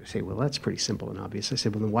say, well, that's pretty simple and obvious. I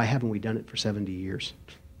said, well, then why haven't we done it for 70 years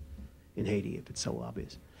in Haiti if it's so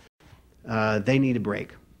obvious? They need a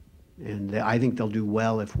break. And I think they'll do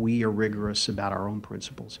well if we are rigorous about our own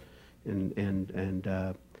principles and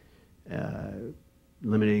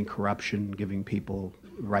limiting corruption, giving people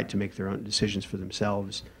the right to make their own decisions for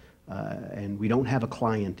themselves. And we don't have a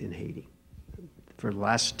client in Haiti. For the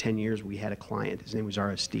last 10 years, we had a client. His name was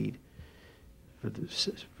Aristide.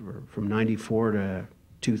 From 94 to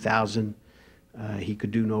 2000, he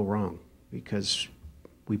could do no wrong because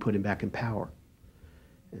we put him back in power.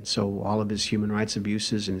 And so all of his human rights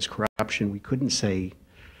abuses and his corruption, we couldn't say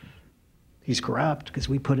he's corrupt because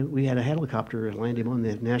we had a helicopter land him on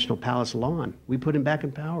the National Palace lawn. We put him back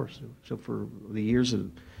in power. So for the years of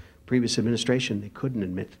previous administration, they couldn't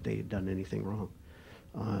admit that they had done anything wrong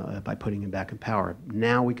by putting him back in power.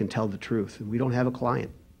 Now we can tell the truth, and we don't have a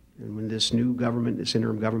client. And when this new government, this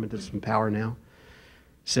interim government that's in power now,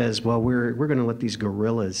 says, well, we're going to let these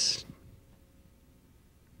guerrillas,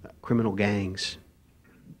 criminal gangs,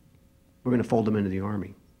 we're going to fold them into the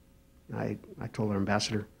army. I told our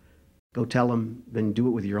ambassador, go tell them, then do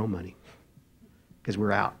it with your own money, because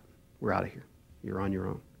we're out. We're out of here. You're on your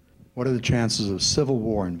own. What are the chances of civil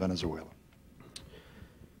war in Venezuela?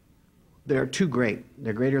 They're too great.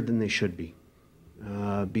 They're greater than they should be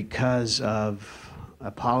because of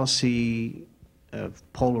a policy of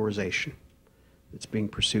polarization that's being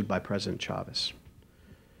pursued by President Chavez,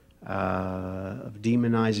 of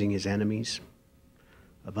demonizing his enemies,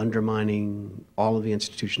 of undermining all of the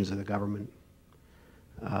institutions of the government,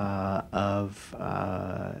 of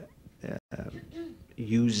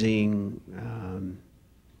using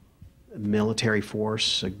military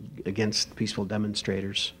force against peaceful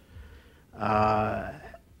demonstrators,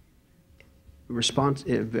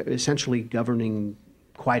 essentially governing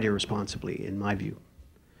quite irresponsibly, in my view.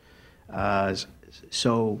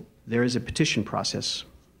 So there is a petition process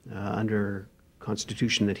under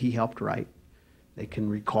Constitution that he helped write. They can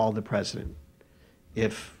recall the president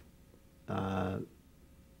if a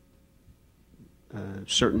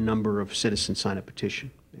certain number of citizens sign a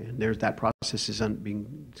petition. And that process is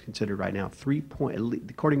being considered right now.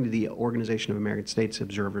 According to the Organization of American States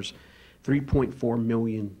Observers, 3.4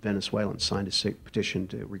 million Venezuelans signed a petition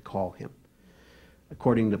to recall him.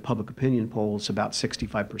 according to public opinion polls, about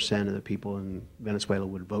 65% of the people in Venezuela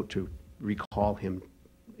would vote to recall him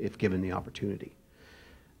if given the opportunity.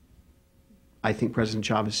 I think President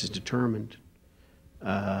Chavez is determined,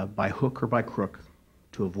 by hook or by crook,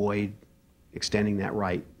 to avoid extending that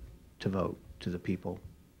right to vote to the people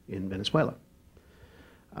in Venezuela.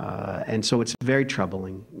 And so it's very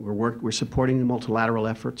troubling. We're supporting the multilateral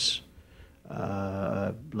efforts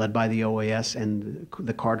led by the OAS and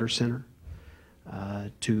the Carter Center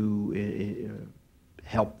to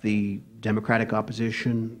help the democratic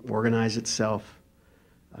opposition organize itself,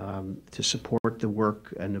 to support the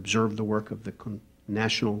work and observe the work of the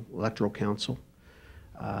National Electoral Council.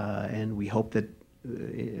 And we hope that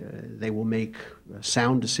they will make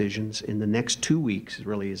sound decisions in the next 2 weeks,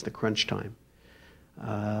 really is the crunch time,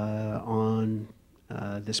 on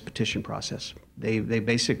this petition process. They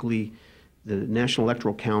basically, the National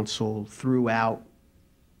Electoral Council threw out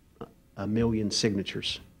 1 million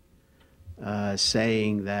signatures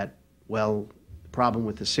saying that, well, the problem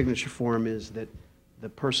with the signature form is that the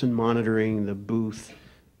person monitoring the booth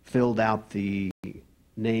filled out the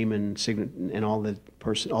name and signature, and all the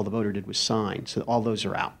voter did was sign. So all those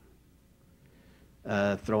are out,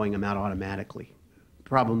 throwing them out automatically. The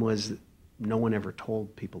problem was that no one ever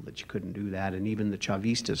told people that you couldn't do that, and even the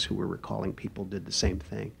Chavistas who were recalling people did the same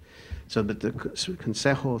thing. So that the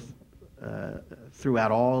Consejo threw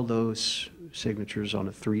out all those signatures on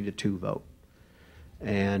a 3-2 vote.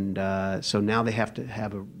 And so now they have to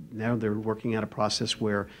have now they're working out a process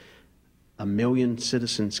where 1 million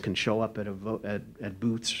citizens can show up at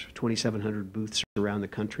booths, 2,700 booths around the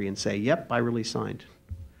country, and say, yep, I really signed.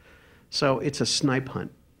 So it's a snipe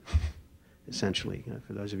hunt, essentially,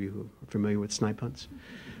 for those of you who are familiar with snipe hunts.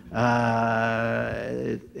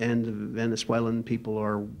 And the Venezuelan people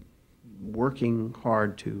are working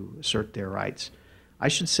hard to assert their rights. I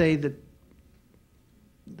should say that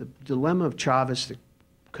the dilemma of Chavez, the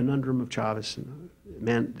conundrum of Chavez,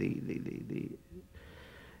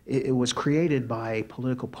 it was created by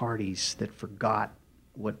political parties that forgot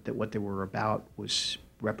what they were about was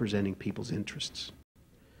representing people's interests.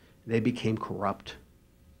 They became corrupt,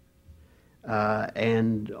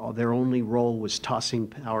 and their only role was tossing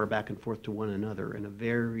power back and forth to one another in a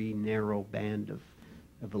very narrow band of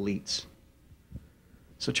elites.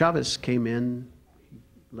 So Chavez came in,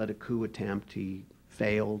 he led a coup attempt, he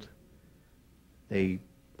failed. They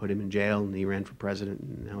put him in jail, and he ran for president,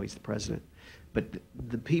 and now he's the president. But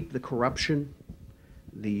the corruption,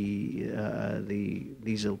 these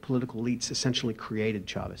political elites essentially created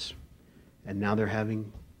Chavez, and now they're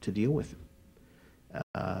having to deal with him.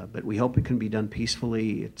 But we hope it can be done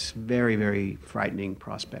peacefully. It's very, very frightening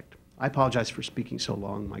prospect. I apologize for speaking so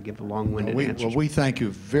long. I give a long-winded answer. Well, we thank you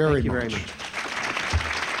very much. Thank you very much.